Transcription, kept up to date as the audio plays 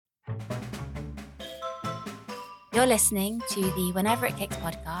You're listening to the Whenever It Kicks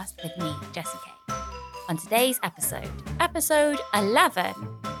podcast with me, Jessie K. On today's episode 11,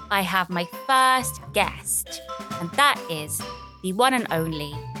 I have my first guest, and that is the one and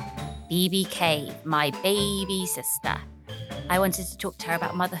only BBK, my baby sister. I wanted to talk to her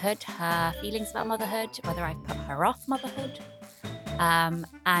about motherhood, her feelings about motherhood, whether I've put her off motherhood.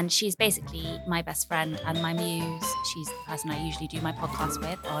 And she's basically my best friend and my muse. She's the person I usually do my podcast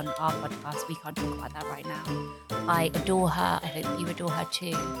with on our podcast. We can't talk about that right now. I adore her. I hope you adore her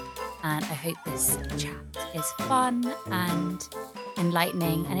too. And I hope this chat is fun and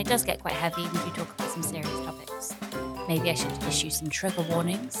enlightening. And it does get quite heavy. We do talk about some serious topics. Maybe I should issue some trigger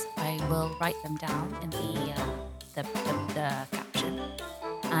warnings. I will write them down in the caption.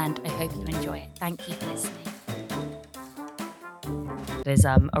 And I hope you enjoy it. Thank you for listening. It has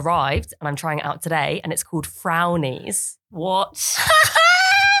arrived and I'm trying it out today and it's called Frownies. What?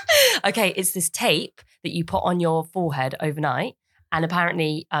 Okay, it's this tape that you put on your forehead overnight and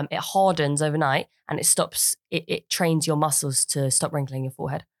apparently it hardens overnight and it trains your muscles to stop wrinkling your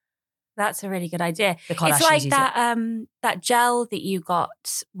forehead. That's a really good idea. It's like that gel that you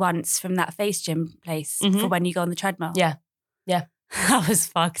got once from that face gym place for when you go on the treadmill. Yeah. That was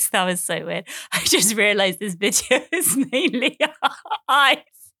fucked. That was so weird. I just realised this video is mainly eyes.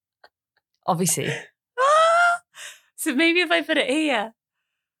 Obviously. So maybe if I put it here.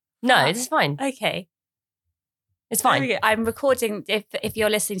 No, it's fine. Okay. It's fine. I'm recording, if you're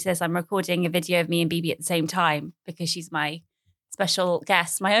listening to this, I'm recording a video of me and BB at the same time because she's my special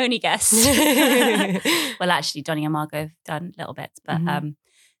guest, my only guest. Well, actually, Donnie and Margot have done little bits. But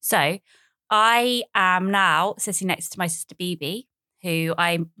so I am now sitting next to my sister BB, who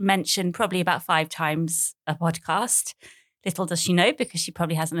I mentioned probably about 5 times a podcast. Little does she know, because she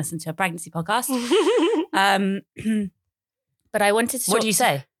probably hasn't listened to a pregnancy podcast. But I wanted to What do you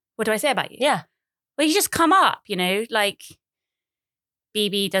say? What do I say about you? Yeah. Well, you just come up, like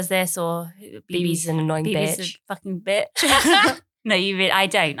BB does this, or BB's an annoying BB's bitch. a fucking bitch. No, I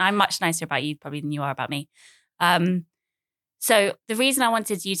don't. I'm much nicer about you probably than you are about me. So the reason I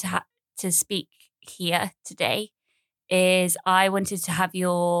wanted you to speak here today is I wanted to have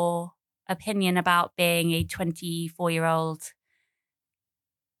your opinion about being a 24-year-old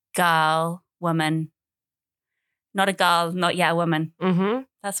woman. Not a girl, not yet a woman. Mm-hmm.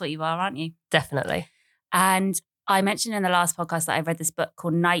 That's what you are, aren't you? Definitely. And I mentioned in the last podcast that I read this book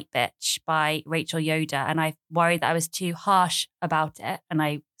called Night Bitch by Rachel Yoder, and I worried that I was too harsh about it, and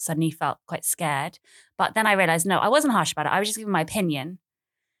I suddenly felt quite scared. But then I realized, no, I wasn't harsh about it. I was just giving my opinion.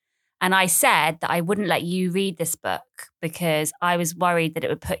 And I said that I wouldn't let you read this book because I was worried that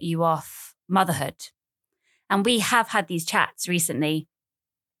it would put you off motherhood. And we have had these chats recently,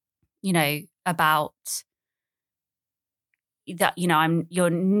 about that,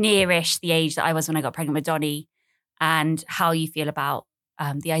 you're nearish the age that I was when I got pregnant with Donnie, and how you feel about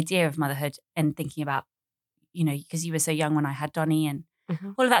the idea of motherhood and thinking about, because you were so young when I had Donnie and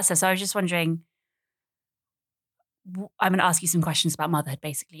all of that stuff. So I was just wondering, I'm going to ask you some questions about motherhood,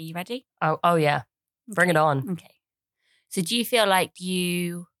 basically. Are you ready? Oh yeah. Bring it on. Okay. So do you feel like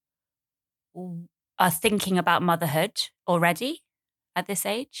you are thinking about motherhood already at this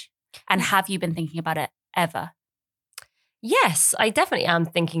age? And have you been thinking about it ever? Yes, I definitely am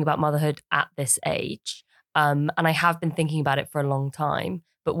thinking about motherhood at this age. And I have been thinking about it for a long time.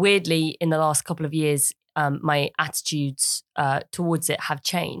 But weirdly, in the last couple of years, my attitudes towards it have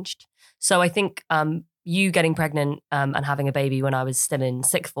changed. So I think you getting pregnant and having a baby when I was still in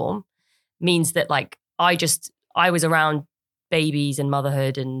sixth form means that I was around babies and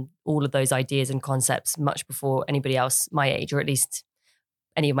motherhood and all of those ideas and concepts much before anybody else my age, or at least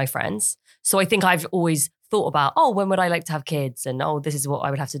any of my friends. So I think I've always thought about, when would I like to have kids? And, this is what I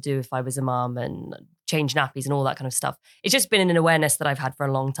would have to do if I was a mum, and change nappies and all that kind of stuff. It's just been an awareness that I've had for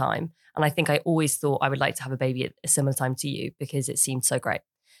a long time. And I think I always thought I would like to have a baby at a similar time to you because it seemed so great.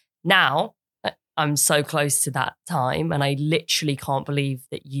 Now, I'm so close to that time and I literally can't believe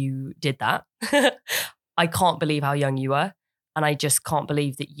that you did that. I can't believe how young you were. And I just can't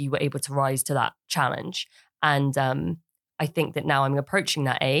believe that you were able to rise to that challenge. And I think that now I'm approaching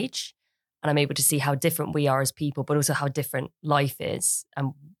that age and I'm able to see how different we are as people, but also how different life is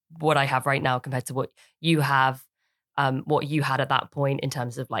and what I have right now compared to what you have, what you had at that point in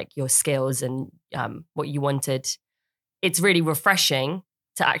terms of like your skills and what you wanted. It's really refreshing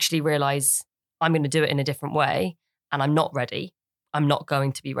to actually realize I'm going to do it in a different way and I'm not ready. I'm not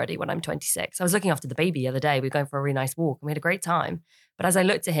going to be ready when I'm 26. I was looking after the baby the other day. We were going for a really nice walk and we had a great time. But as I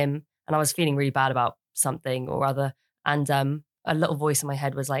looked at him and I was feeling really bad about something or other, and a little voice in my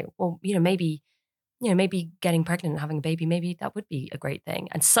head was like, well, maybe maybe getting pregnant and having a baby, maybe that would be a great thing.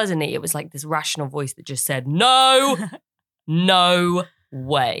 And suddenly it was like this rational voice that just said, no, no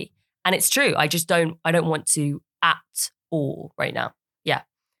way. And it's true. I don't want to at all right now. Yeah.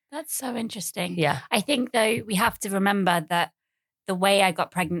 That's so interesting. Yeah. I think, though, we have to remember that the way I got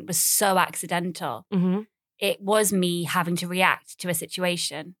pregnant was so accidental. Mm-hmm. It was me having to react to a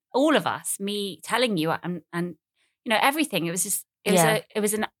situation. All of us, me telling you and everything. It was just, it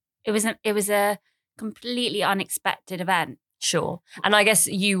was a completely unexpected event. Sure. And I guess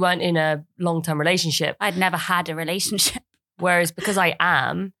you weren't in a long-term relationship. I'd never had a relationship. Whereas because I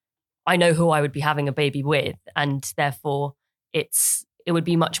know who I would be having a baby with, and therefore it would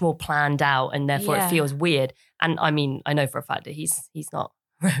be much more planned out, and therefore it feels weird. And I mean, I know for a fact that he's not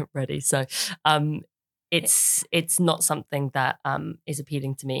ready. So it's not something that is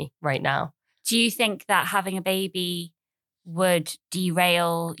appealing to me right now. Do you think that having a baby would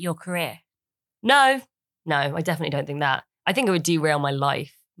derail your career? No, I definitely don't think that. I think it would derail my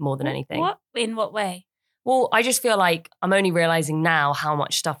life more than anything. What? In what way? Well, I just feel like I'm only realizing now how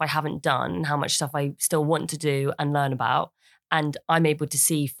much stuff I haven't done, how much stuff I still want to do and learn about. And I'm able to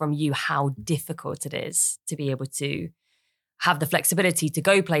see from you how difficult it is to be able to have the flexibility to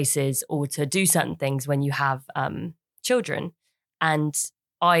go places or to do certain things when you have children. And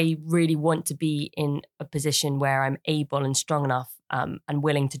I really want to be in a position where I'm able and strong enough and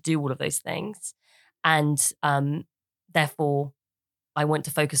willing to do all of those things. And therefore, I want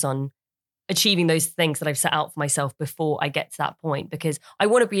to focus on achieving those things that I've set out for myself before I get to that point, because I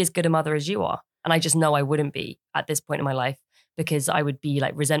want to be as good a mother as you are. And I just know I wouldn't be at this point in my life, because I would be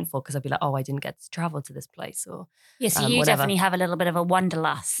like resentful, because I'd be like, oh, I didn't get to travel to this place, or so you whatever. Definitely have a little bit of a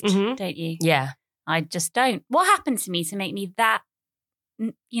wanderlust, don't you? Yeah. I just don't. What happened to me to make me that,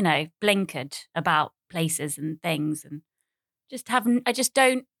 blinkered about places and things, and I just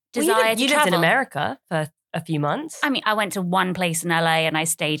don't desire to you travel. lived in America for a few months. I mean, I went to one place in LA and I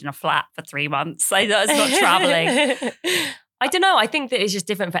stayed in a flat for 3 months. So that's not traveling. I don't know. I think that it's just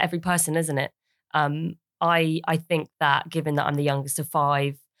different for every person, isn't it? I think that given that I'm the youngest of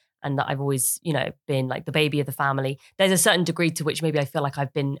 5 and that I've always, been like the baby of the family, there's a certain degree to which maybe I feel like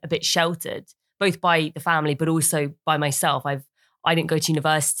I've been a bit sheltered, both by the family, but also by myself. I didn't go to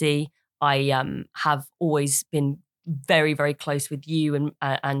university. I have always been very, very close with you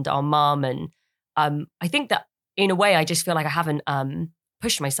and our mum. And I think that in a way, I just feel like I haven't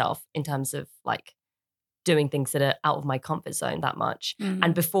pushed myself in terms of like doing things that are out of my comfort zone that much.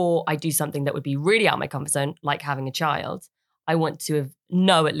 And before I do something that would be really out of my comfort zone, like having a child, I want to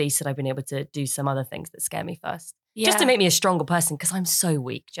know at least that I've been able to do some other things that scare me first. Yeah. Just to make me a stronger person, because I'm so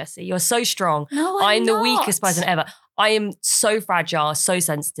weak, Jessie. You're so strong. No, I'm the weakest person ever. I am so fragile, so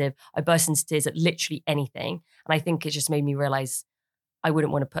sensitive. I burst into tears at literally anything. And I think it just made me realize I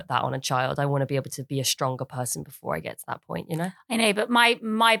wouldn't want to put that on a child. I want to be able to be a stronger person before I get to that point, I know, but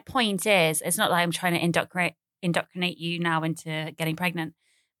my point is, it's not like I'm trying to indoctrinate you now into getting pregnant.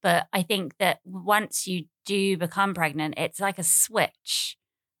 But I think that once you do become pregnant, it's like a switch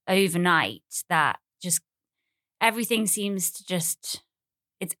overnight that just everything seems to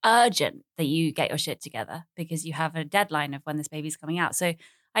it's urgent that you get your shit together, because you have a deadline of when this baby's coming out. So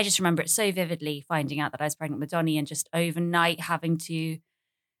I just remember it so vividly, finding out that I was pregnant with Donnie and just overnight having to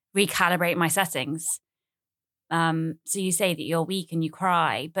recalibrate my settings. So you say that you're weak and you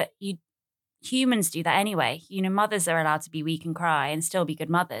cry, but humans do that anyway. Mothers are allowed to be weak and cry and still be good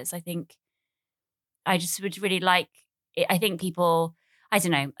mothers. I think I just would really like it. I think people, I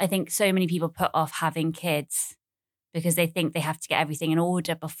don't know, I think so many people put off having kids because they think they have to get everything in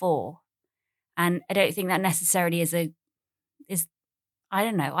order before. And I don't think that necessarily is I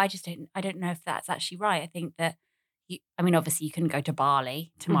don't know. I don't know if that's actually right. I think that obviously you couldn't go to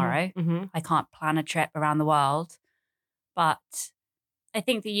Bali tomorrow. Mm-hmm. I can't plan a trip around the world, but I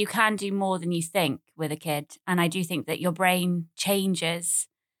think that you can do more than you think with a kid. And I do think that your brain changes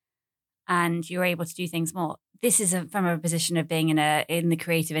and you're able to do things more. This is from a position of being in the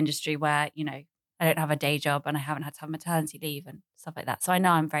creative industry where, I don't have a day job and I haven't had to have maternity leave and stuff like that. So I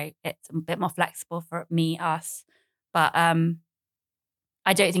know it's a bit more flexible for us, but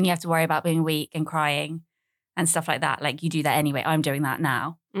I don't think you have to worry about being weak and crying and stuff like that. Like, you do that anyway. I'm doing that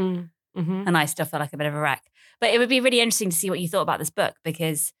now. Mm-hmm. And I still feel like a bit of a wreck. But it would be really interesting to see what you thought about this book,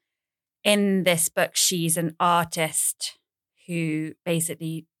 because in this book, she's an artist who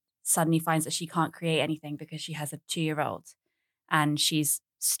basically suddenly finds that she can't create anything because she has a 2-year-old, and she's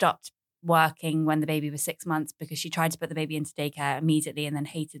stopped working when the baby was 6 months because she tried to put the baby into daycare immediately and then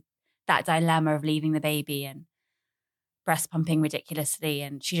hated that dilemma of leaving the baby and breast pumping ridiculously.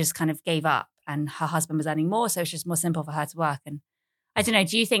 And she just kind of gave up, and her husband was earning more. So it's just more simple for her to work. And I don't know,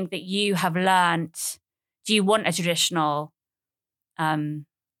 do you think that you have learned, do you want a traditional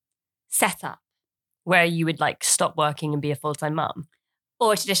setup? Where you would like stop working and be a full-time mum?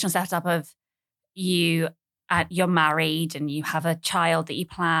 Or a traditional setup of you're married and you have a child that you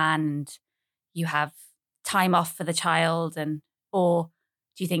plan and you have time off for the child, or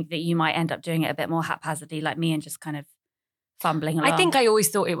do you think that you might end up doing it a bit more haphazardly like me and just kind of fumbling along? I think I always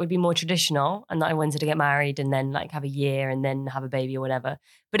thought it would be more traditional and that I wanted to get married and then like have a year and then have a baby or whatever.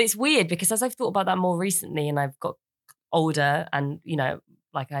 But it's weird because as I've thought about that more recently and I've got older and, you know,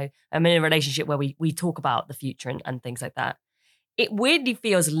 like I'm in a relationship where we talk about the future and things like that, it weirdly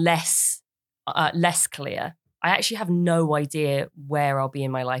feels less clear. I actually have no idea where I'll be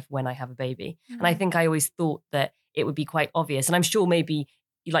in my life when I have a baby. And I think I always thought that it would be quite obvious. And I'm sure maybe,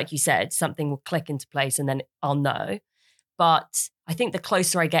 like you said, something will click into place and then I'll know. But I think the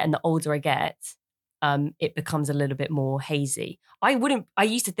closer I get and the older I get, it becomes a little bit more hazy. I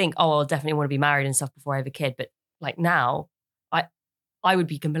used to think, oh, I'll definitely want to be married and stuff before I have a kid. But like now, I would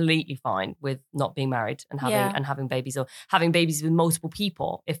be completely fine with not being married and having babies or having babies with multiple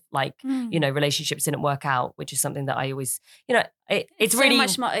people if like, you know, relationships didn't work out, which is something that I always, you know, it's really so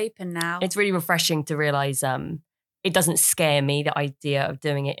much more open now. It's really refreshing to realize it doesn't scare me, the idea of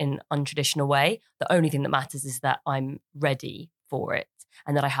doing it in an untraditional way. The only thing that matters is that I'm ready for it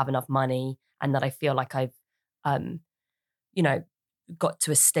and that I have enough money and that I feel like I've, you know, got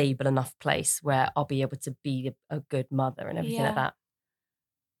to a stable enough place where I'll be able to be a good mother and everything like that.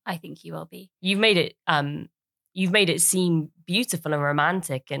 I think you will be. You've made it seem beautiful and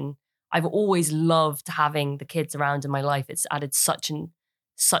romantic, and I've always loved having the kids around in my life. It's added such an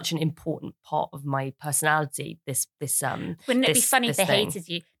important part of my personality. Wouldn't it be funny if they hated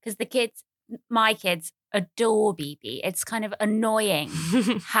you? Because my kids adore BB. It's kind of annoying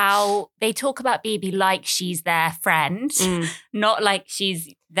how they talk about BB like she's their friend, not like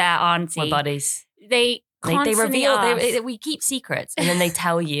she's their auntie. My buddies. They reveal, we keep secrets and then they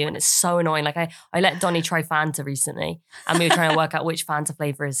tell you, and it's so annoying. Like I let Donnie try Fanta recently and we were trying to work out which Fanta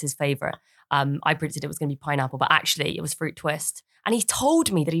flavor is his favorite. I predicted it was going to be pineapple, but actually it was fruit twist. And he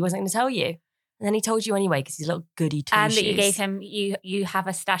told me that he wasn't going to tell you. And then he told you anyway because he's a little goody two And shoes. that you gave him, you have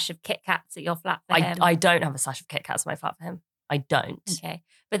a stash of Kit Kats at your flat for him. I don't have a stash of Kit Kats at my flat for him. I don't. Okay.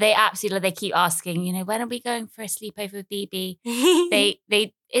 But they keep asking, you know, when are we going for a sleepover with BB?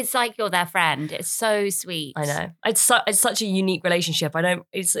 It's like you're their friend. It's so sweet. I know. It's such a unique relationship.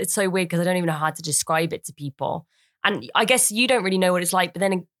 It's so weird because I don't even know how to describe it to people. And I guess you don't really know what it's like, but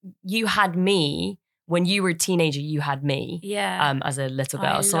then you had me when you were a teenager, you had me as a little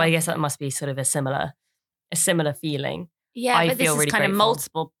girl. So I guess that must be sort of a similar feeling. Yeah, but this is really kind of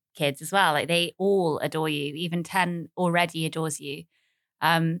multiple kids as well. Like they all adore you. Even 10 already adores you.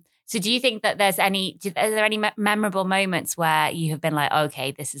 So do you think that are there any memorable moments where you have been like,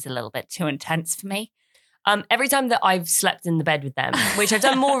 okay, this is a little bit too intense for me? Every time that I've slept in the bed with them, which I've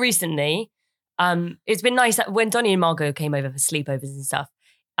done more recently, it's been nice that when Donnie and Margot came over for sleepovers and stuff,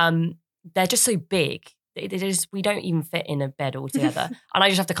 they're just so big. We don't even fit in a bed all together. And I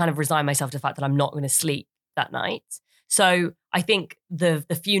just have to kind of resign myself to the fact that I'm not going to sleep that night. So I think the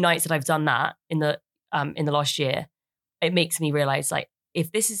few nights that I've done that in the last year, it makes me realize like, if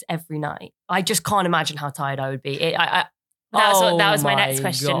this is every night, I just can't imagine how tired I would be. That was my next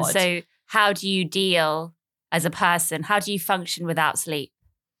question. God. So how do you deal as a person? How do you function without sleep?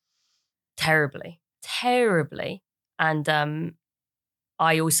 Terribly. And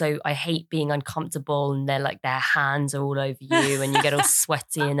I hate being uncomfortable and their hands are all over you and you get all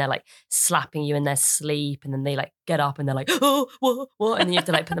sweaty and they're like slapping you in their sleep and then they like get up and they're like, oh, what? And then you have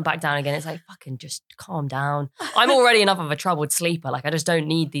to like put them back down again. It's like, fucking just calm down. I'm already enough of a troubled sleeper. Like I just don't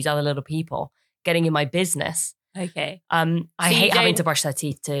need these other little people getting in my business. Okay. I hate having to brush their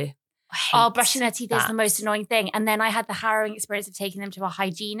teeth too. Brushing their teeth is the most annoying thing. And then I had the harrowing experience of taking them to a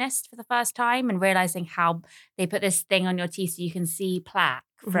hygienist for the first time and realizing how they put this thing on your teeth so you can see plaque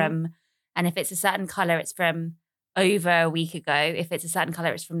from, and if it's a certain color, it's from over a week ago. If it's a certain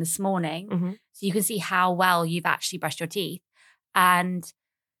color, it's from this morning. So you can see how well you've actually brushed your teeth. And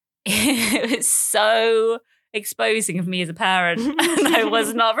it was so exposing of me as a parent. And I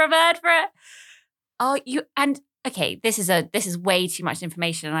was not prepared for it. Okay, this is way too much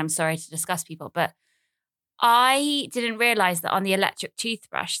information and I'm sorry to discuss people, but I didn't realize that on the electric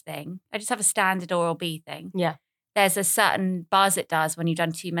toothbrush thing, I just have a standard Oral-B thing. Yeah. There's a certain buzz it does when you've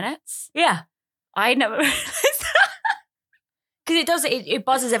done 2 minutes. Yeah. I never realized that. Because it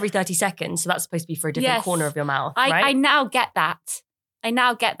buzzes every 30 seconds, so that's supposed to be for a different corner of your mouth, right? I now get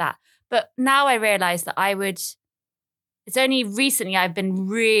that. But now I realize that it's It's only recently I've been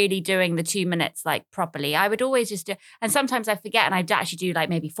really doing the 2 minutes like properly. I would always just do, and sometimes I forget and I'd actually do like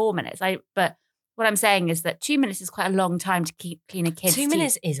maybe 4 minutes. But what I'm saying is that 2 minutes is quite a long time to keep clean a kid's 2 teeth.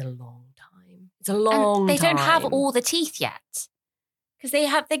 minutes is a long time. It's a long They time. don't have all the teeth yet because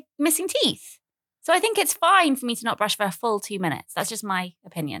they're missing teeth. So I think it's fine for me to not brush for a full 2 minutes. That's just my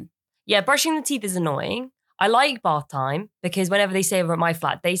opinion. Yeah, brushing the teeth is annoying. I like bath time because whenever they stay over at my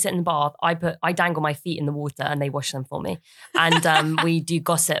flat, they sit in the bath. I dangle my feet in the water and they wash them for me. And we do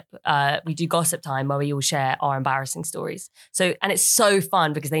gossip. We do gossip time where we all share our embarrassing stories. And it's so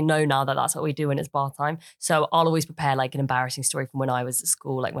fun because they know now that that's what we do when it's bath time. So I'll always prepare like an embarrassing story from when I was at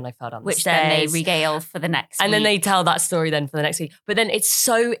school, like when I fell down the stairs. Which then they regale for the next week. And then they tell that story then for the next week. But then it's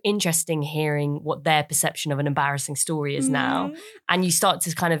so interesting hearing what their perception of an embarrassing story is now. And you start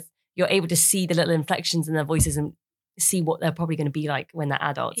to kind of, you're able to see the little inflections in their voices and see what they're probably going to be like when they're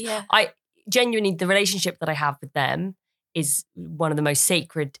adults. Yeah. I genuinely, the relationship that I have with them is one of the most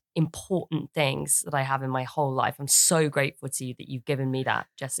sacred, important things that I have in my whole life. I'm so grateful to you that you've given me that,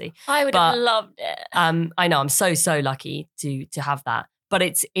 Jessie. I would have loved it. I know, I'm so lucky to have that. But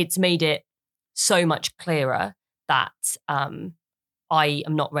it's made it so much clearer that I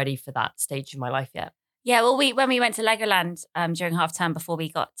am not ready for that stage of my life yet. Yeah, well, when we went to Legoland during half term before we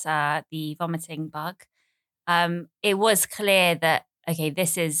got the vomiting bug, it was clear that, okay,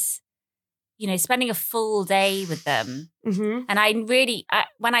 this is, spending a full day with them. Mm-hmm. And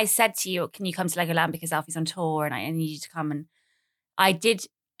when I said to you, can you come to Legoland because Alfie's on tour and I need you to come, and I did,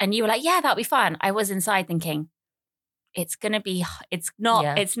 and you were like, yeah, that'll be fun. I was inside thinking, it's not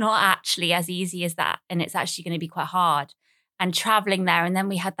actually as easy as that. And it's actually going to be quite hard. And traveling there, and then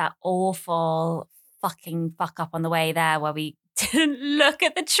we had that awful fucking fuck up on the way there where we didn't look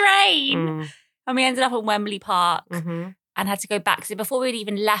at the train and we ended up at Wembley Park and had to go back. So before we'd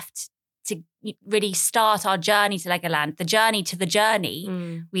even left to really start our journey to Legoland, the journey to the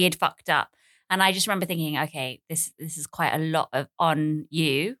journey, we had fucked up. And I just remember thinking, okay, this is quite a lot on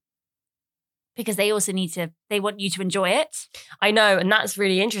you, because they also they want you to enjoy it. I know, and that's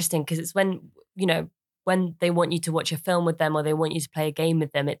really interesting because it's when they want you to watch a film with them or they want you to play a game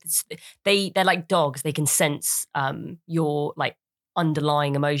with them, they're like dogs. They can sense your like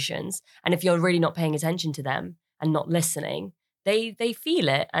underlying emotions. And if you're really not paying attention to them and not listening, they feel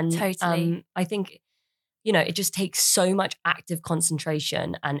it. And totally. I think, it just takes so much active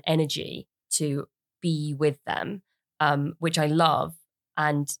concentration and energy to be with them, which I love.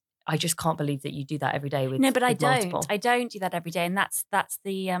 And I just can't believe that you do that every day with No, but I don't. Multiple. I don't do that every day. And that's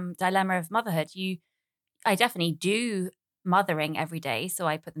the dilemma of motherhood. I definitely do mothering every day. So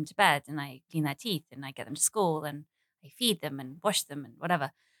I put them to bed and I clean their teeth and I get them to school and I feed them and wash them and whatever.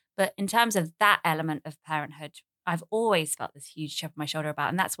 But in terms of that element of parenthood, I've always felt this huge chip on my shoulder about.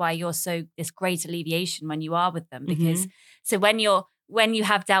 And that's why you're this great alleviation when you are with them. Because so when you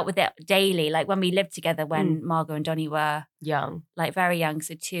have dealt with it daily, like when we lived together, when Margot and Donnie were young, like very young,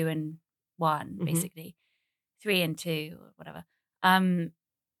 so 2 and 1, basically 3 and 2 or whatever.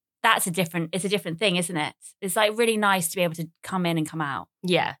 It's a different thing, isn't it? It's like really nice to be able to come in and come out.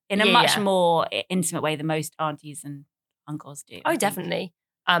 Yeah. In a much more intimate way than most aunties and uncles do. Oh, definitely.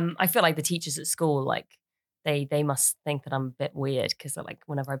 I feel like the teachers at school, like they must think that I'm a bit weird because like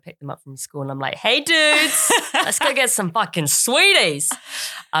whenever I pick them up from school and I'm like, hey dudes, let's go get some fucking sweeties.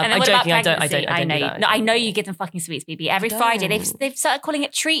 I'm joking. I don't know. No, I know you give them fucking sweets, BB. Every Friday they've started calling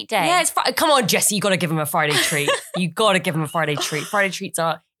it treat day. Yeah, come on, Jessie, you got to give them a Friday treat. You got to give them a Friday treat. Friday treats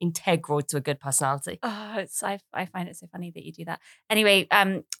are integral to a good personality. Oh, I find it so funny that you do that. Anyway,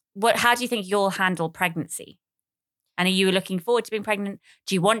 how do you think you'll handle pregnancy? And are you looking forward to being pregnant?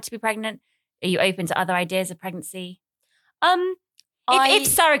 Do you want to be pregnant? Are you open to other ideas of pregnancy? If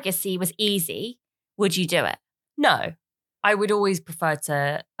surrogacy was easy, would you do it? No, I would always prefer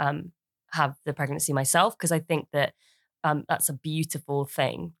to have the pregnancy myself because I think that that's a beautiful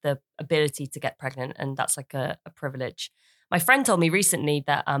thing, the ability to get pregnant, and that's like a privilege. My friend told me recently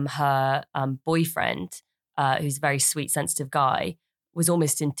that her boyfriend, who's a very sweet, sensitive guy, was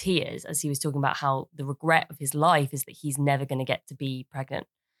almost in tears as he was talking about how the regret of his life is that he's never going to get to be pregnant.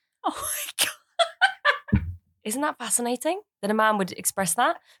 Oh my God. Isn't that fascinating that a man would express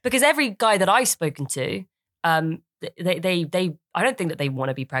that? Because every guy that I've spoken to, they I don't think that they want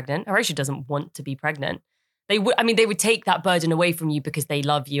to be pregnant. Horatio doesn't want to be pregnant. They would take that burden away from you because they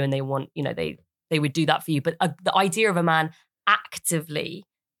love you and they want, they would do that for you. But the idea of a man actively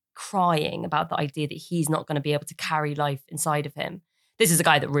crying about the idea that he's not going to be able to carry life inside of him. This is a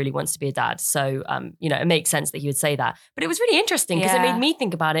guy that really wants to be a dad. So, it makes sense that he would say that. But it was really interesting because it made me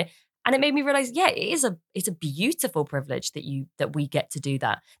think about it. And it made me realize, it's a beautiful privilege that we get to do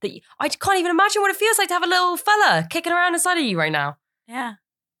that. I can't even imagine what it feels like to have a little fella kicking around inside of you right now. Yeah.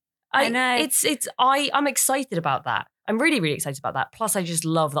 I know. I'm excited about that. I'm really, really excited about that. Plus, I just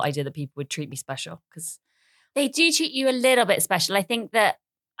love the idea that people would treat me special because they do treat you a little bit special. I think that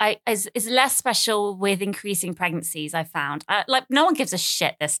is less special with increasing pregnancies, I found. Like, no one gives a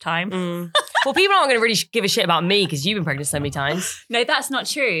shit this time. Well, people aren't going to really give a shit about me because you've been pregnant so many times. No, that's not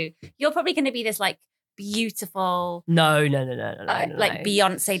true. You're probably going to be this like beautiful. No. Like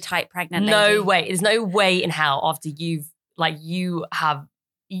Beyonce type pregnant lady. No way. There's no way in hell after you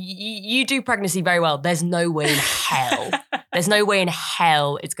do pregnancy very well. There's no way in hell. There's no way in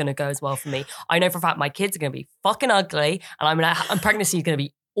hell it's going to go as well for me. I know for a fact my kids are going to be fucking ugly and pregnancy is going to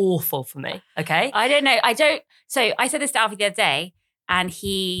be awful for me. Okay? I don't know. So I said this to Alfie the other day and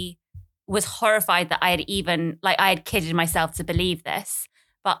he was horrified that I had kidded myself to believe this.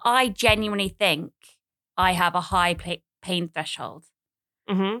 But I genuinely think I have a high pain threshold.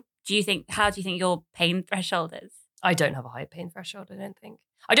 Mm-hmm. How do you think your pain threshold is? I don't have a high pain threshold, I don't think.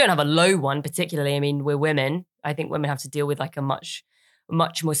 I don't have a low one particularly. I mean, we're women. I think women have to deal with like a much,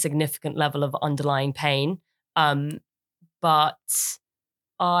 much more significant level of underlying pain. But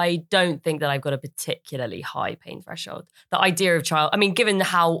I don't think that I've got a particularly high pain threshold. The idea of given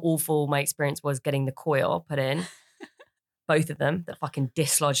how awful my experience was getting the coil put in, both of them that fucking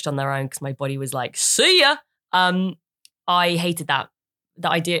dislodged on their own because my body was like, see ya. I hated that. The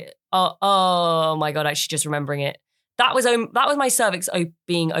idea, oh my God, actually just remembering it. That was my cervix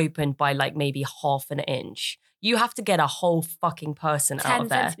being opened by like maybe half an inch. You have to get a whole fucking person out of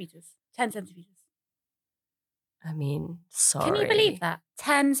there. 10 centimeters. I mean, sorry. Can you believe that?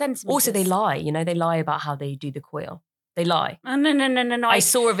 10 centimeters. Also, they lie. They lie about how they do the coil. They lie. Oh, no. I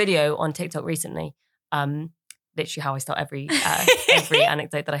saw a video on TikTok recently. Literally how I start every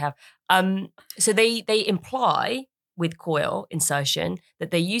anecdote that I have. So they imply with coil insertion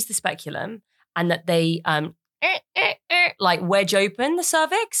that they use the speculum and that they like wedge open the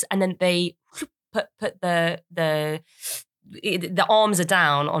cervix and then they put the arms are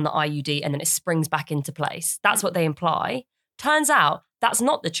down on the IUD and then it springs back into place. That's what they imply. Turns out that's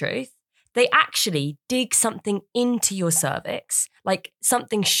not the truth. They actually dig something into your cervix, like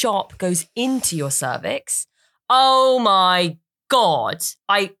something sharp goes into your cervix. Oh my God.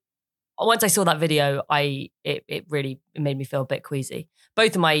 Once I saw that video, it really made me feel a bit queasy.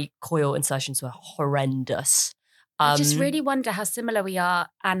 Both of my coil insertions were horrendous. I just really wonder how similar we are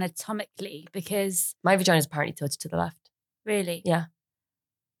anatomically because... My vagina is apparently tilted to the left. Really? Yeah.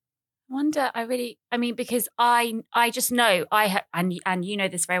 Because I just know and you know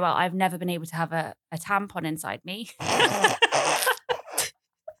this very well, I've never been able to have a tampon inside me.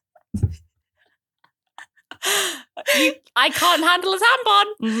 I can't handle a tampon.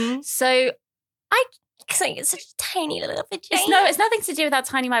 Mm-hmm. So it's such a tiny little vagina. It's nothing to do with how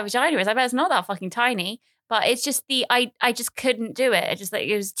tiny my vagina is. I bet it's not that fucking tiny, but it's just I just couldn't do it. It just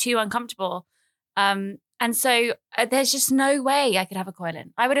it was too uncomfortable. And so there's just no way I could have a coil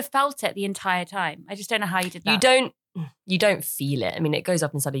in. I would have felt it the entire time. I just don't know how you did that. You don't feel it. I mean, it goes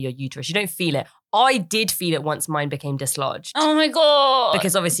up inside of your uterus. You don't feel it. I did feel it once mine became dislodged. Oh my God.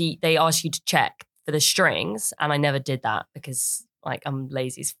 Because obviously they ask you to check for the strings and I never did that because like I'm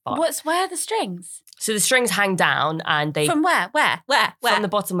lazy as fuck. Where are the strings? So the strings hang down and they... From where? From the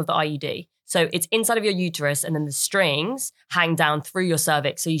bottom of the IUD. So it's inside of your uterus and then the strings hang down through your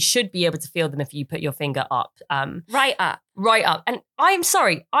cervix. So you should be able to feel them if you put your finger up. Right up. Right up. And I'm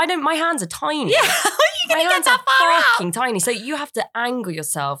sorry, my hands are tiny. Yeah, how are you going to get that far out? Fucking tiny. So you have to angle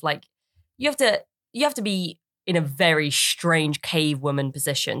yourself. Like you have to be in a very strange cave woman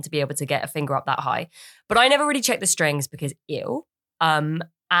position to be able to get a finger up that high. But I never really checked the strings because ew. And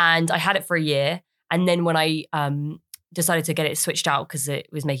I had it for a year. And then when I decided to get it switched out because it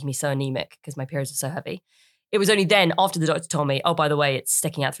was making me so anemic because my periods were so heavy, it was only then after the doctor told me, oh, by the way, it's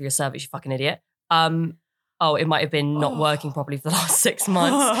sticking out through your cervix, you fucking idiot. It might have been not working properly for the last 6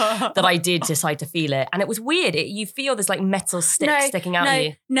 months that I did decide to feel it. And it was weird. You feel this like metal stick sticking out of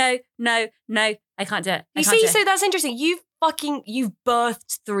you. No. I can't do it. So that's interesting. You've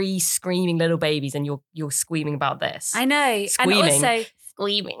birthed 3 screaming little babies and you're screaming about this. I know. Screaming. And also...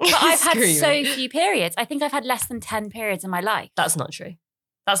 Screaming. But I've had so few periods. I think I've had less than 10 periods in my life. That's not true.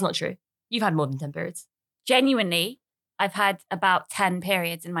 You've had more than 10 periods. Genuinely, I've had about 10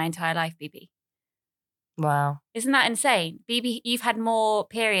 periods in my entire life, BB. Wow. Isn't that insane? BB, you've had more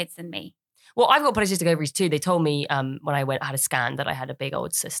periods than me. Well, I've got polycystic ovaries too. They told me when I had a scan that I had a big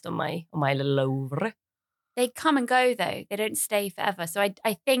old cyst on my little ovary. They come and go though. They don't stay forever. So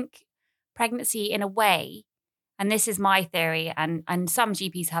I think pregnancy in a way, and this is my theory, and some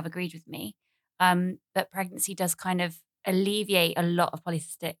GPs have agreed with me, that pregnancy does kind of alleviate a lot of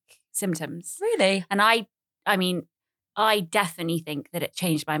polycystic symptoms. Really? And I mean, I definitely think that it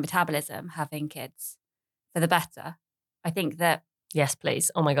changed my metabolism having kids for the better. I think that. Yes,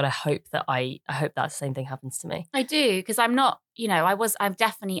 please. Oh my God, I hope that the same thing happens to me. I do, because I'm not, I've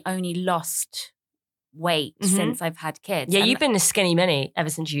definitely only lost weight since I've had kids. Yeah, and you've been a skinny mini ever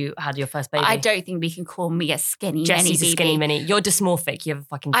since you had your first baby. I don't think we can call me a skinny Jessie's mini. a skinny mini. You're dysmorphic. You have a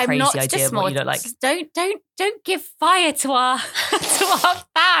fucking I'm crazy not idea of what you look like. Don't give fire to our to our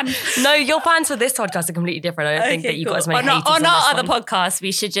fans. No, your fans for this podcast are completely different. I don't think that you've got as many haters on our this other one. podcasts.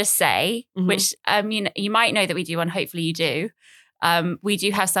 We should just say, which you might know that we do, and hopefully you do. We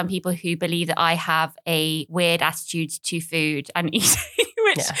do have some people who believe that I have a weird attitude to food and eating.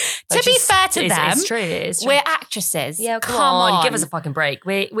 Which, to be fair to them, it's true. We're actresses. Yeah, come on, give us a fucking break.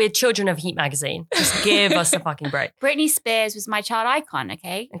 We're children of Heat magazine. Just give us a fucking break. Britney Spears was my child icon.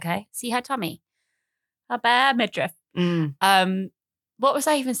 Okay. See her tummy, her bare midriff. What was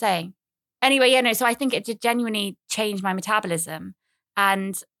I even saying? Anyway, so I think it did genuinely change my metabolism.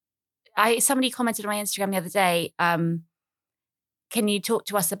 And somebody commented on my Instagram the other day. Can you talk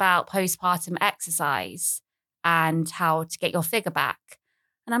to us about postpartum exercise and how to get your figure back?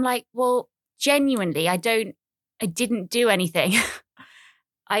 And I'm like, well, genuinely, I didn't do anything.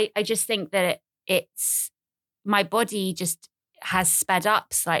 I just think that it's my body just has sped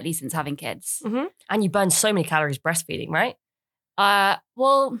up slightly since having kids. And you burn so many calories breastfeeding, right?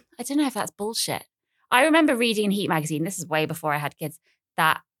 Well, I don't know if that's bullshit. I remember reading in Heat magazine, this is way before I had kids,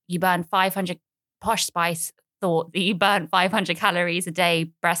 that you burn 500, Posh Spice thought that you burn 500 calories a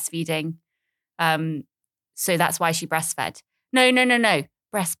day breastfeeding. So that's why she breastfed. No.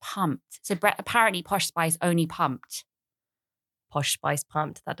 Breast pumped. So apparently Posh Spice only pumped. Posh Spice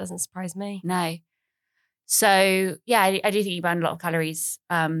pumped. That doesn't surprise me. No. So yeah, I do think you burn a lot of calories.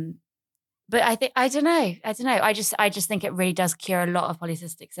 But I don't know. I just think it really does cure a lot of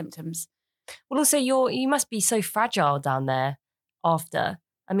polycystic symptoms. Well, also you must be so fragile down there after.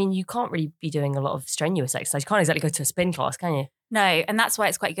 I mean, you can't really be doing a lot of strenuous exercise. You can't exactly go to a spin class, can you? No, and that's why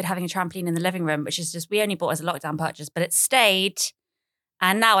it's quite good having a trampoline in the living room, which is just, we only bought as a lockdown purchase, but it stayed.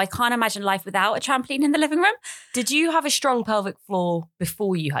 And now I can't imagine life without a trampoline in the living room. Did you have a strong pelvic floor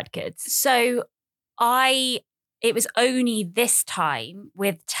before you had kids? So it was only this time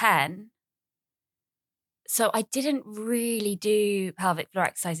with 10. So I didn't really do pelvic floor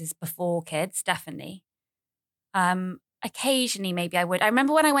exercises before kids, definitely. Occasionally, maybe I would. I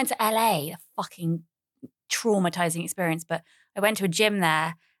remember when I went to LA, a fucking traumatizing experience, but I went to a gym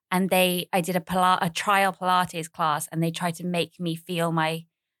there and I did a trial Pilates class, and they tried to make me feel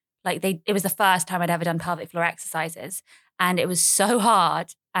it was the first time I'd ever done pelvic floor exercises, and it was so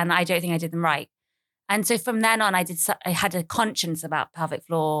hard, and I don't think I did them right. And so from then on, I had a conscience about pelvic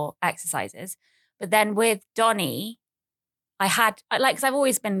floor exercises. But then with Donnie, because I've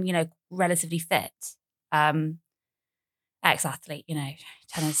always been, relatively fit, ex-athlete,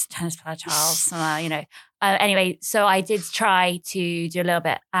 tennis player Charles, anyway, so I did try to do a little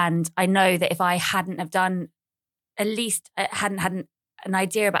bit. And I know that if I hadn't have done, at least hadn't had an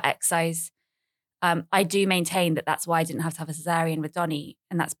idea about exercise, I do maintain that that's why I didn't have to have a cesarean with Donnie.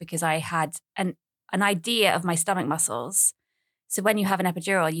 And that's because I had an idea of my stomach muscles. So when you have an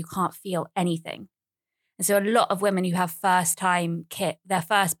epidural, you can't feel anything. And so a lot of women who have their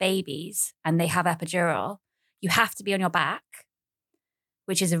first babies and they have epidural, you have to be on your back,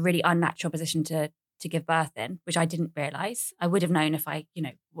 which is a really unnatural position to give birth in, which I didn't realize. I would have known if I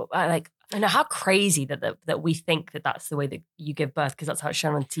know how crazy that we think that that's the way that you give birth, because that's how it's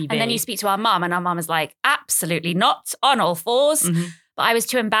shown on TV. And then you speak to our mum, and our mum is like, absolutely not, on all fours. But I was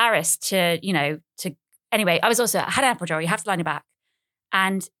too embarrassed to anyway, I had an epidural, you have to lie on your back.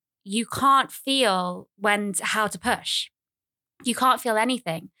 And you can't feel how to push. You can't feel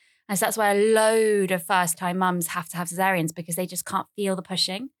anything. And so that's why a load of first-time mums have to have cesareans, because they just can't feel the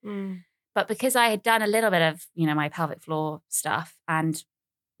pushing. But because I had done a little bit of, my pelvic floor stuff and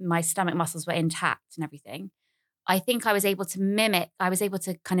my stomach muscles were intact and everything, I think I was able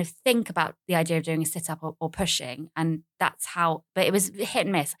to kind of think about the idea of doing a sit-up or pushing. And that's how, but it was hit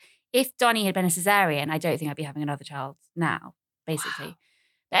and miss. If Donnie had been a cesarean, I don't think I'd be having another child now, basically. Wow.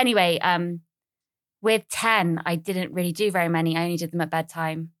 But anyway, with 10, I didn't really do very many. I only did them at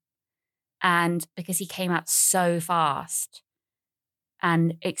bedtime. And because he came out so fast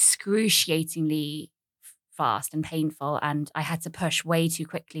and excruciatingly fast and painful, and I had to push way too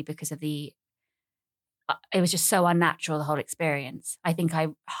quickly because of it was just so unnatural, the whole experience. I think I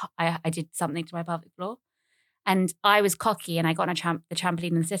did something to my pelvic floor. And I was cocky and I got on the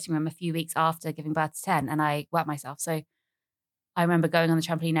trampoline in the sitting room a few weeks after giving birth to 10 and I wet myself. So I remember going on the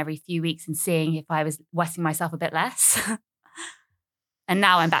trampoline every few weeks and seeing if I was wetting myself a bit less. And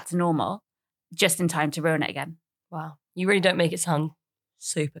now I'm back to normal, just in time to ruin it again. Wow. You really don't make it sound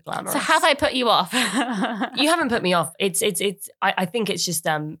super glamorous. So have I put you off? You haven't put me off. I think it's just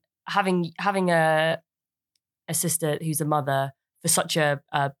having a sister who's a mother for such a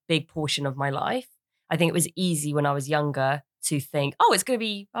big portion of my life. I think it was easy when I was younger to think, it's going to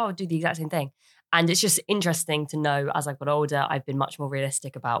be, I'll do the exact same thing. And it's just interesting to know as I've got older, I've been much more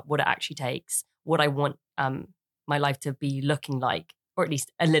realistic about what it actually takes, what I want my life to be looking like, or at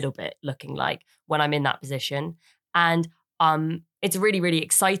least a little bit looking like when I'm in that position. And it's really, really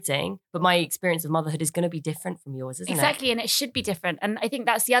exciting. But my experience of motherhood is going to be different from yours, isn't it? Exactly. And it should be different. And I think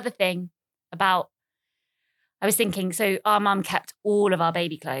that's the other thing about, I was thinking, so our mum kept all of our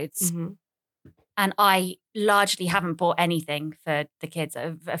baby clothes. Mm-hmm. And I largely haven't bought anything for the kids.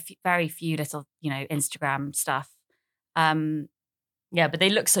 Very few little, Instagram stuff. Yeah, but they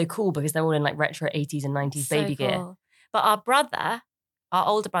look so cool because they're all in like retro 80s and 90s baby gear. But our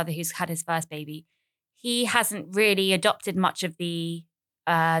older brother, who's had his first baby, he hasn't really adopted much of the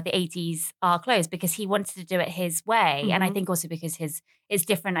 80s clothes because he wanted to do it his way. Mm-hmm. And I think also because it's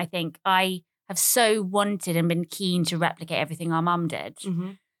different. I think I have so wanted and been keen to replicate everything our mum did.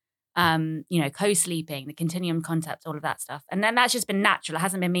 Mm-hmm. Co-sleeping, the continuum concept, all of that stuff. And then that's just been natural. It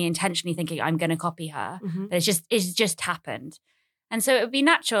hasn't been me intentionally thinking I'm going to copy her. Mm-hmm. But it's just happened. And so it would be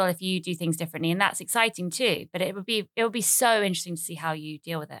natural if you do things differently. And that's exciting too. But it would be so interesting to see how you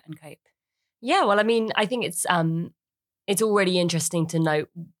deal with it and cope. Yeah, well, I mean, I think it's already interesting to note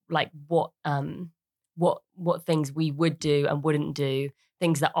like what things we would do and wouldn't do,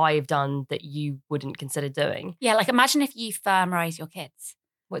 things that I've done that you wouldn't consider doing. Yeah, like imagine if you firmerize your kids.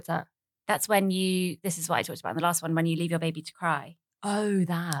 What's that? That's when this is what I talked about in the last one, when you leave your baby to cry. Oh,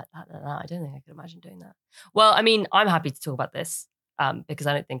 that. I don't think I could imagine doing that. Well, I mean, I'm happy to talk about this because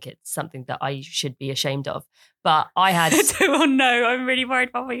I don't think it's something that I should be ashamed of. But I had... Oh no, I'm really worried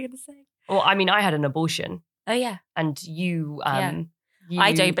about what you're going to say. Well, I mean, I had an abortion. Oh yeah. And you...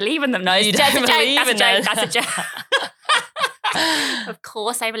 I don't believe in them. No, you don't believe in them. That's a joke. Of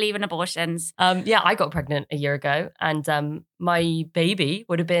course I believe in abortions. Yeah, I got pregnant a year ago and my baby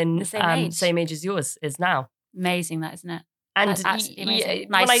would have been the same age as yours is now. Amazing that, isn't it? And that's absolutely amazing.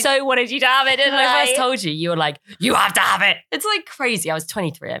 I so wanted you to have it, didn't I? When I first told you, you were like, you have to have it. It's like crazy. I was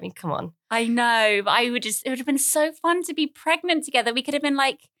 23. I mean, come on. I know, but it would have been so fun to be pregnant together. We could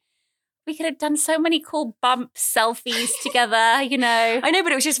have done so many cool bump selfies together, I know,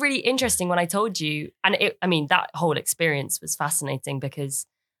 but it was just really interesting when I told you. And that whole experience was fascinating because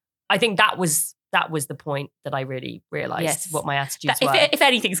I think that was the point that I really realized what my attitudes were. If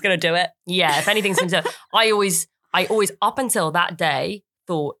anything's going to do it. Yeah, if anything's going to do it. I always, up until that day,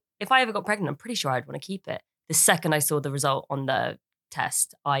 thought if I ever got pregnant, I'm pretty sure I'd want to keep it. The second I saw the result on the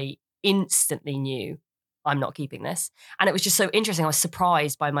test, I instantly knew I'm not keeping this. And it was just so interesting. I was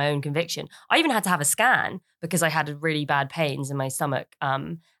surprised by my own conviction. I even had to have a scan because I had really bad pains in my stomach.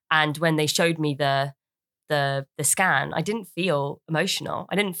 And when they showed me the scan, I didn't feel emotional.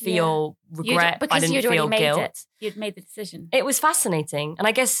 I didn't feel regret. I didn't feel guilt. You'd made the decision. It was fascinating. And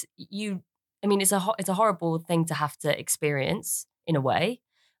I guess it's a horrible thing to have to experience in a way.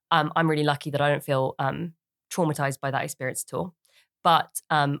 I'm really lucky that I don't feel traumatized by that experience at all. But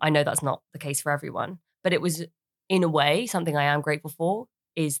I know that's not the case for everyone. But it was, in a way, something I am grateful for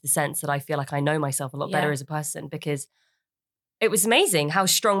is the sense that I feel like I know myself a lot better as a person because it was amazing how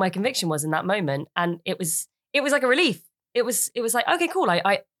strong my conviction was in that moment. And it was like a relief. It was like, okay, cool.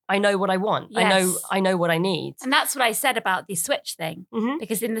 I know what I want. Yes. I know what I need. And that's what I said about the switch thing. Mm-hmm.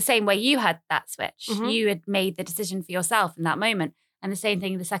 Because in the same way you had that switch, mm-hmm. you had made the decision for yourself in that moment. And the same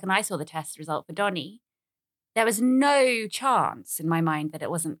thing the second I saw the test result for Donnie. There was no chance in my mind that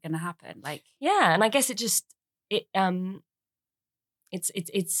it wasn't going to happen. Yeah, and I guess it's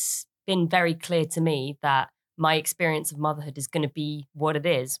been very clear to me that my experience of motherhood is going to be what it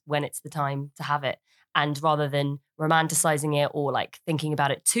is when it's the time to have it. And rather than romanticizing it or like thinking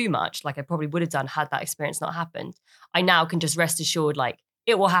about it too much, like I probably would have done had that experience not happened, I now can just rest assured like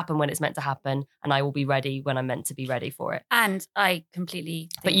it will happen when it's meant to happen and I will be ready when I'm meant to be ready for it. And I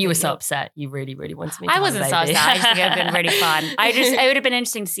completely think But you were so upset. You really, really wanted me to I have wasn't a so baby. upset. I just think it would have been really fun. It would have been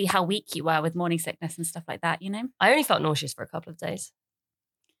interesting to see how weak you were with morning sickness and stuff like that, I only felt nauseous for a couple of days.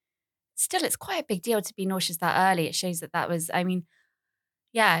 Still, it's quite a big deal to be nauseous that early. It shows that was,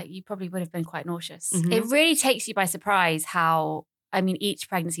 you probably would have been quite nauseous. Mm-hmm. It really takes you by surprise how, each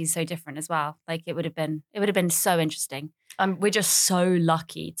pregnancy is so different as well. Like it would have been so interesting. We're just so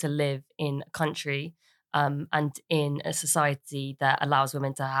lucky to live in a country and in a society that allows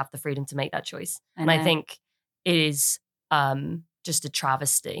women to have the freedom to make that choice. I And I know. think it is just a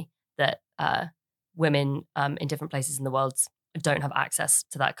travesty that women in different places in the world don't have access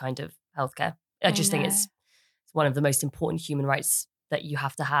to that kind of healthcare. I just think it's one of the most important human rights that you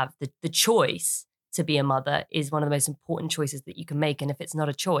have to have. The choice to be a mother is one of the most important choices that you can make. And if it's not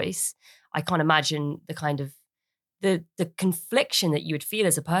a choice, I can't imagine the kind of the confliction that you would feel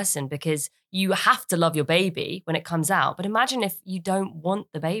as a person, because you have to love your baby when it comes out. But imagine if you don't want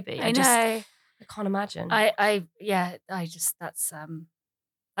the baby. I know. I can't imagine. I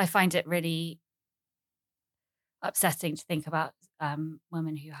find it really upsetting to think about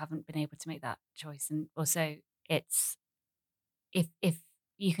women who haven't been able to make that choice. And also it's, if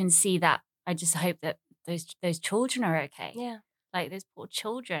you can see that, I just hope that those children are okay. Yeah. Like those poor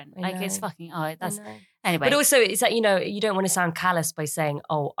children. I Like it's know. fucking, Anyway. Anyway. But also it's that, you don't want to sound callous by saying,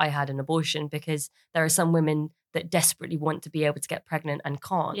 oh, I had an abortion, because there are some women that desperately want to be able to get pregnant and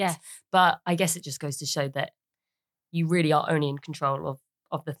can't. Yes. But I guess it just goes to show that you really are only in control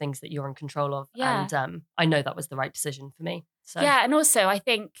of the things that you're in control of. Yeah. And I know that was the right decision for me. So yeah. And also I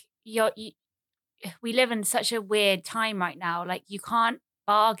think we live in such a weird time right now. Like you can't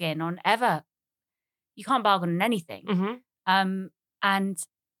bargain on anything. Mm-hmm. And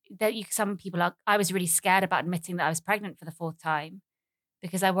that some people are, I was really scared about admitting that I was pregnant for the 4th time,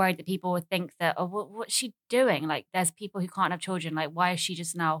 because I worried that people would think that, oh, what's she doing? Like there's people who can't have children. Like, why is she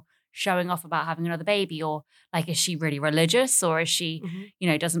just now showing off about having another baby? Or like, is she really religious? Or is she,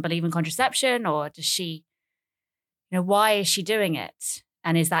 doesn't believe in contraception? Or does she, why is she doing it?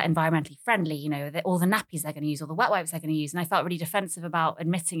 And is that environmentally friendly? All the nappies they're going to use, all the wet wipes they're going to use. And I felt really defensive about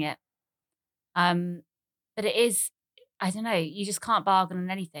admitting it. But it is, I don't know, you just can't bargain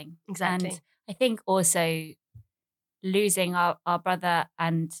on anything. Exactly. And I think also losing our brother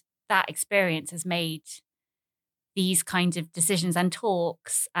and that experience has made these kinds of decisions and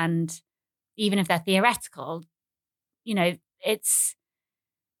talks, and even if they're theoretical, it's...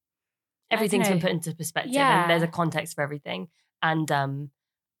 Everything's been put into perspective, and there's a context for everything. And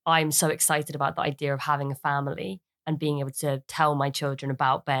I'm so excited about the idea of having a family and being able to tell my children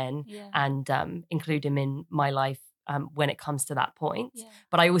about Ben and include him in my life when it comes to that point. Yeah.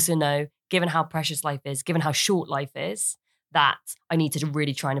 But I also know, given how precious life is, given how short life is, that I need to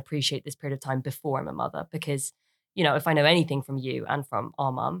really try and appreciate this period of time before I'm a mother. Because, if I know anything from you and from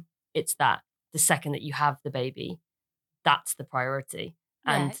our mum, it's that the second that you have the baby, that's the priority.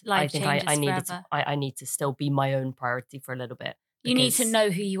 Yeah, and I think I need to still be my own priority for a little bit. You need to know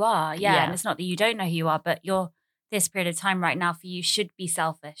who you are. Yeah. And it's not that you don't know who you are, but this period of time right now for you should be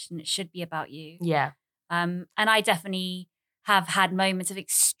selfish, and it should be about you. Yeah. And I definitely have had moments of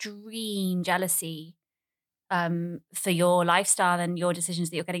extreme jealousy for your lifestyle and your decisions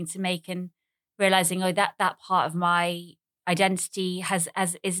that you're getting to make, and realizing, that part of my identity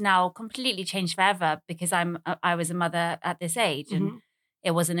is now completely changed forever, because I was a mother at this age, and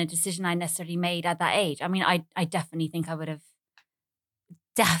it wasn't a decision I necessarily made at that age. I mean, I definitely think I would have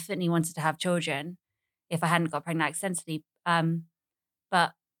definitely wanted to have children if I hadn't got pregnant accidentally.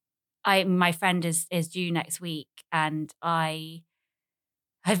 But my friend is due next week, and I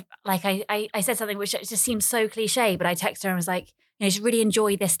said something which just seems so cliche, but I texted her and was like, just really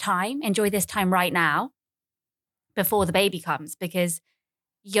enjoy this time right now before the baby comes, because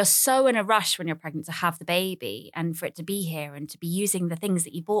you're so in a rush when you're pregnant to have the baby and for it to be here and to be using the things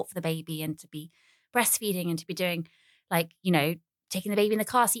that you bought for the baby and to be breastfeeding and to be doing taking the baby in the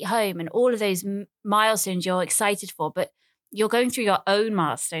car seat home and all of those milestones you're excited for. But you're going through your own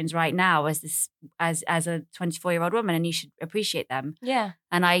milestones right now as a 24-year-old woman, and you should appreciate them. Yeah.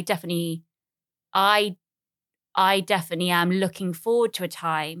 And I definitely am looking forward to a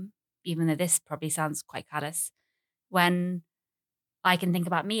time, even though this probably sounds quite callous, when I can think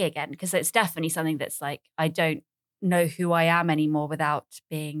about me again, because it's definitely something that's like, I don't know who I am anymore without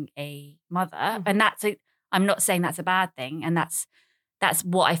being a mother. And I'm not saying that's a bad thing. And that's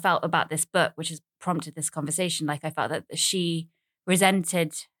what I felt about this book, which has prompted this conversation. Like, I felt that she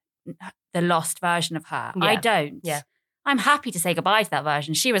resented the lost version of her. Yeah. I don't. Yeah. I'm happy to say goodbye to that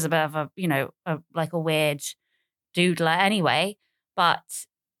version. She was a bit of a weird doodler anyway, but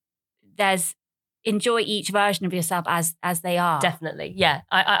enjoy each version of yourself as they are. Definitely. Yeah.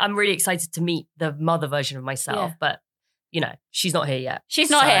 I'm really excited to meet the mother version of myself, but she's not here yet. She's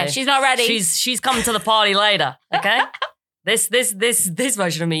not here. She's not ready. She's coming to the party later. Okay. This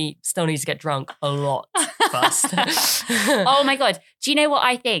version of me still needs to get drunk a lot first. Oh my God. Do you know what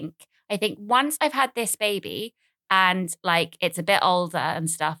I think? I think once I've had this baby and it's a bit older and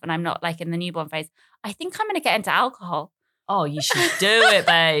stuff, and I'm not in the newborn phase, I think I'm going to get into alcohol. Oh, you should do it,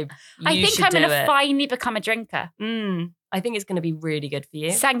 babe. I think I'm going to finally become a drinker. I think it's going to be really good for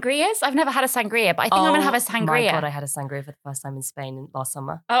you. Sangrias? I've never had a sangria, but I think I'm going to have a sangria. My God, I had a sangria for the first time in Spain last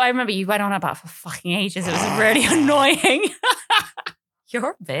summer. Oh, I remember you went on about for fucking ages. It was really annoying.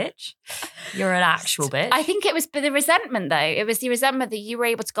 You're a bitch. You're an actual bitch. I think it was the resentment, though. It was the resentment that you were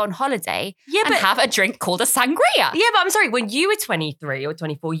able to go on holiday and have a drink called a sangria. Yeah, but I'm sorry. When you were 23 or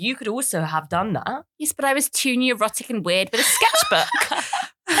 24, you could also have done that. Yes, but I was too neurotic and weird with a sketchbook.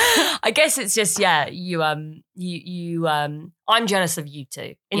 I guess it's just, I'm jealous of you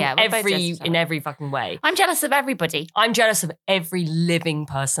two. In every fucking way. I'm jealous of everybody. I'm jealous of every living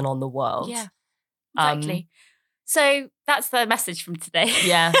person on the world. Yeah, exactly. So that's the message from today.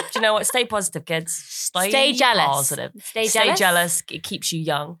 Yeah. Do you know what? Stay positive, kids. Stay jealous. Positive. Stay jealous. It keeps you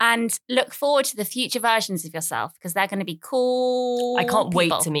young. And look forward to the future versions of yourself because they're going to be cool. I can't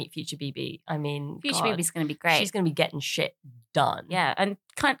wait to meet future BB. I mean, future BB's going to be great. She's going to be getting shit done. Yeah. And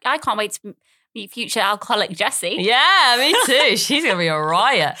I can't wait to meet future alcoholic Jessie. Yeah, me too. She's going to be a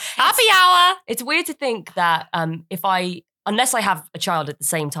riot. Happy hour. It's weird to think that unless I have a child at the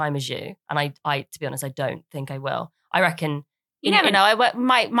same time as you, and I to be honest, I don't think I will. I reckon you never know. I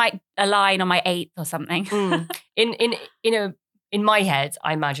might align on my 8th or something. In my head,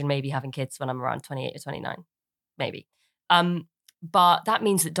 I imagine maybe having kids when I'm around 28 or 29, maybe. But that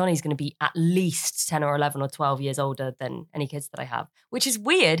means that Donnie's going to be at least 10 or 11 or 12 years older than any kids that I have, which is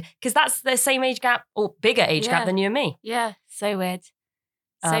weird because that's the same age gap or bigger age gap than you and me. Yeah, so weird.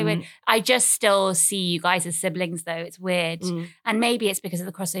 So weird. I just still see you guys as siblings, though. It's weird. And maybe it's because of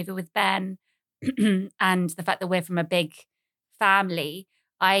the crossover with Ben and the fact that we're from a big family.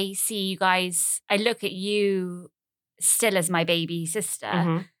 I see you guys, I look at you still as my baby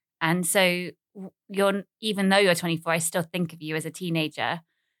sister. And so even though you're 24, I still think of you as a teenager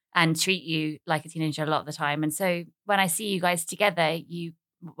and treat you like a teenager a lot of the time. And so when I see you guys together, you,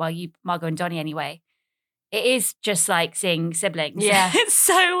 Margot and Donnie anyway, it is just like seeing siblings. Yeah. It's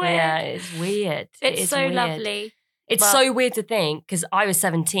so weird. Yeah, it's weird. It's so weird. lovely. It's so weird to think, because I was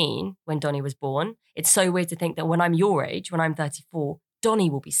 17 when Donnie was born. It's so weird to think that when I'm your age, when I'm 34, Donnie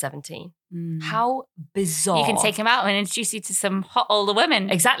will be 17. How bizarre. You can take him out and introduce you to some hot older women.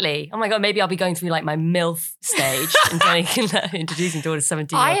 Exactly. Oh my God, maybe I'll be going through like my MILF stage and Donnie can introduce me to all his 17-year-old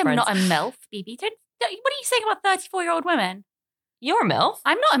friends. I am not a MILF, BB. What are you saying about 34-year-old women? You're a MILF.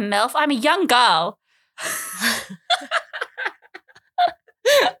 I'm not a MILF. I'm a young girl.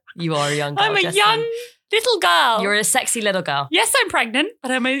 You are a young girl. I'm a young little girl. You're a sexy little girl. Yes, I'm pregnant,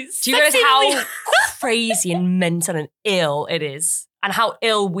 but I'm a sexy. Do you realize how crazy and mental and ill it is? And how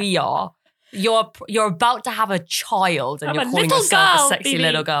ill we are? You're about to have a child and you're calling yourself a sexy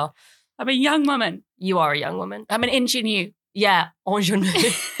little girl. I'm a young woman. You are a young woman. I'm an ingenue. Yeah, ingenue.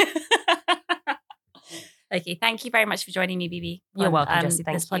 Okay, thank you very much for joining me, BB. You're welcome, Jessie.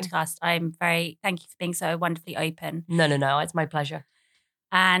 Thank you. This podcast. Thank you for being so wonderfully open. No. It's my pleasure.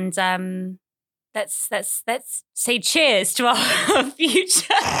 And let's say cheers to our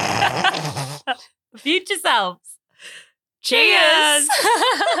future selves. Cheers.